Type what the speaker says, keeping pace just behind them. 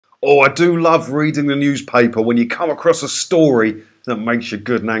Oh, I do love reading the newspaper when you come across a story that makes you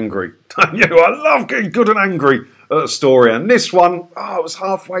good and angry. Don't you? I love getting good and angry at a story. And this one, I was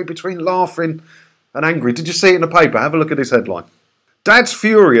halfway between laughing and angry. Did you see it in the paper? Have a look at this headline. Dad's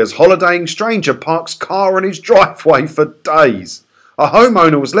furious holidaying stranger parks car on his driveway for days. A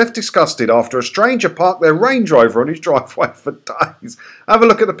homeowner was left disgusted after a stranger parked their Range Rover on his driveway for days. Have a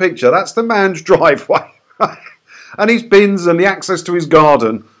look at the picture. That's the man's driveway. And his bins and the access to his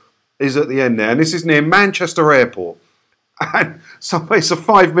garden is at the end there. And this is near Manchester Airport. And so it's a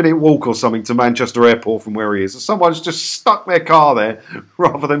 5-minute walk or something to Manchester Airport from where he is. Someone's just stuck their car there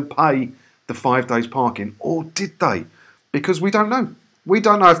rather than pay the 5 days parking. Or did they? Because we don't know. We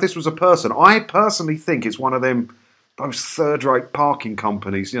don't know if this was a person. I personally think it's one of those third-rate parking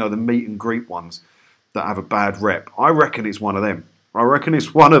companies, you know, the meet and greet ones that have a bad rep. I reckon it's one of them. I reckon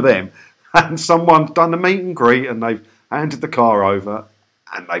it's one of them. And someone's done the meet and greet and they've handed the car over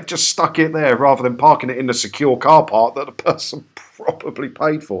and they've just stuck it there rather than parking it in the secure car park that the person probably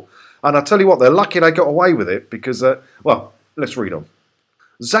paid for. And I tell you what, they're lucky they got away with it because, well, let's read on.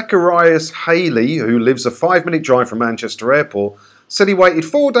 Zacharias Haley, who lives a 5-minute drive from Manchester Airport, said he waited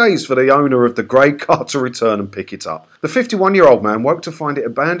 4 days for the owner of the grey car to return and pick it up. The 51-year-old man woke to find it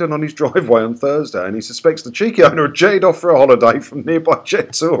abandoned on his driveway on Thursday and he suspects the cheeky owner had jetted off for a holiday from nearby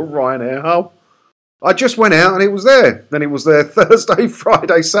Jet2 or Ryanair Hull. I just went out and it was there. Then it was there Thursday,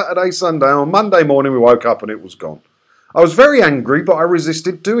 Friday, Saturday, Sunday. On Monday morning we woke up and it was gone. I was very angry, but I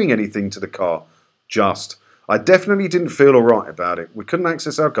resisted doing anything to the car. I definitely didn't feel alright about it. We couldn't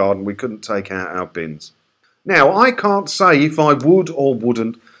access our garden, we couldn't take out our bins. Now, I can't say if I would or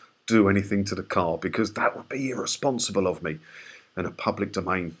wouldn't do anything to the car because that would be irresponsible of me in a public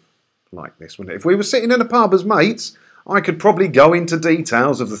domain like this, wouldn't it? If we were sitting in a pub as mates, I could probably go into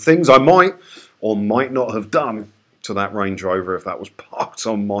details of the things I might or might not have done to that Range Rover if that was parked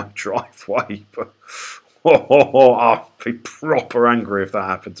on my driveway. But I'd be proper angry if that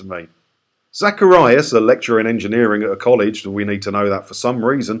happened to me. Zacharias, a lecturer in engineering at a college, we need to know that for some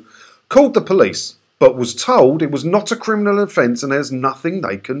reason, called the police, but was told it was not a criminal offence and there's nothing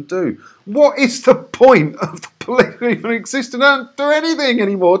they can do. What is the point of the police even existing? They don't do anything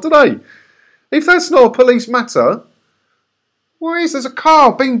anymore, do they? If that's not a police matter, why is there a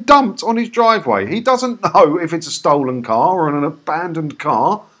car being dumped on his driveway? He doesn't know if it's a stolen car or an abandoned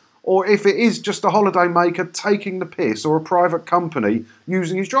car, or if it is just a holiday maker taking the piss or a private company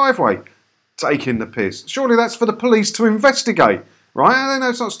using his driveway taking the piss. Surely that's for the police to investigate, right? I know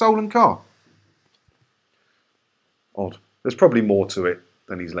it's not a stolen car. Odd. There's probably more to it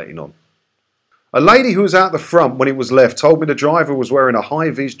than he's letting on. A lady who was out the front when it was left told me the driver was wearing a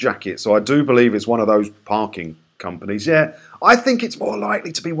high-vis jacket, so I do believe it's one of those parking companies. Yeah, I think it's more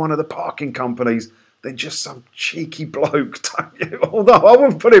likely to be one of the parking companies than just some cheeky bloke, don't you? Although I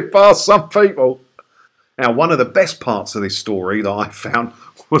wouldn't put it past some people. Now, one of the best parts of this story that I found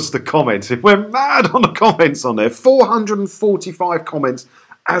was the comments. It went mad on the comments on there. 445 comments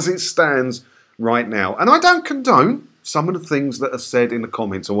as it stands right now. And I don't condone some of the things that are said in the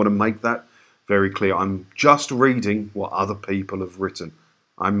comments. I want to make that very clear. I'm just reading what other people have written.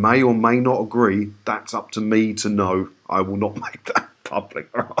 I may or may not agree. That's up to me to know. I will not make that public,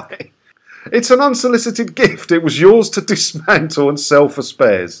 all right? It's an unsolicited gift. It was yours to dismantle and sell for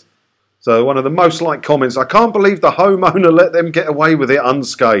spares. So one of the most liked comments, I can't believe the homeowner let them get away with it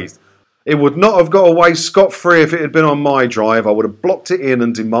unscathed. It would not have got away scot-free if it had been on my drive. I would have blocked it in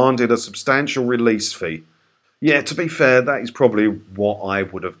and demanded a substantial release fee. Yeah, to be fair, that is probably what I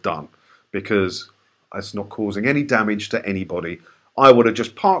would have done because it's not causing any damage to anybody. I would have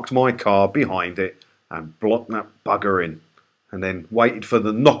just parked my car behind it and blocked that bugger in and then waited for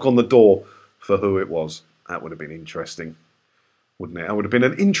the knock on the door for who it was. That would have been interesting, wouldn't it? That would have been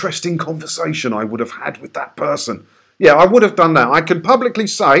an interesting conversation I would have had with that person. Yeah, I would have done that. I can publicly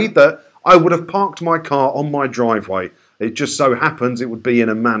say that I would have parked my car on my driveway. It just so happens it would be in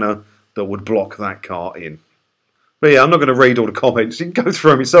a manner that would block that car in. But yeah, I'm not going to read all the comments. You can go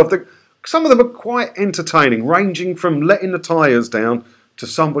through them yourself. Some of them are quite entertaining, ranging from letting the tyres down to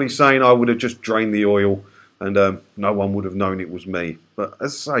somebody saying I would have just drained the oil and no one would have known it was me. But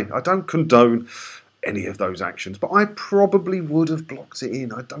as I say, I don't condone any of those actions, but I probably would have blocked it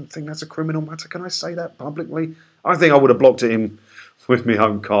in. I don't think that's a criminal matter. Can I say that publicly? I think I would have blocked it in with my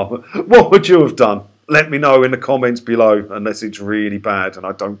own car. But what would you have done? Let me know in the comments below, unless it's really bad, and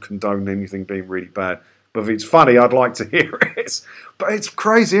I don't condone anything being really bad. But if it's funny, I'd like to hear it. But it's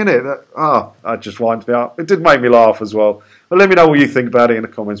crazy, isn't it? That just winds me up. It did make me laugh as well. But let me know what you think about it in the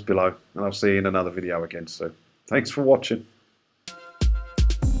comments below, and I'll see you in another video again soon. Thanks for watching.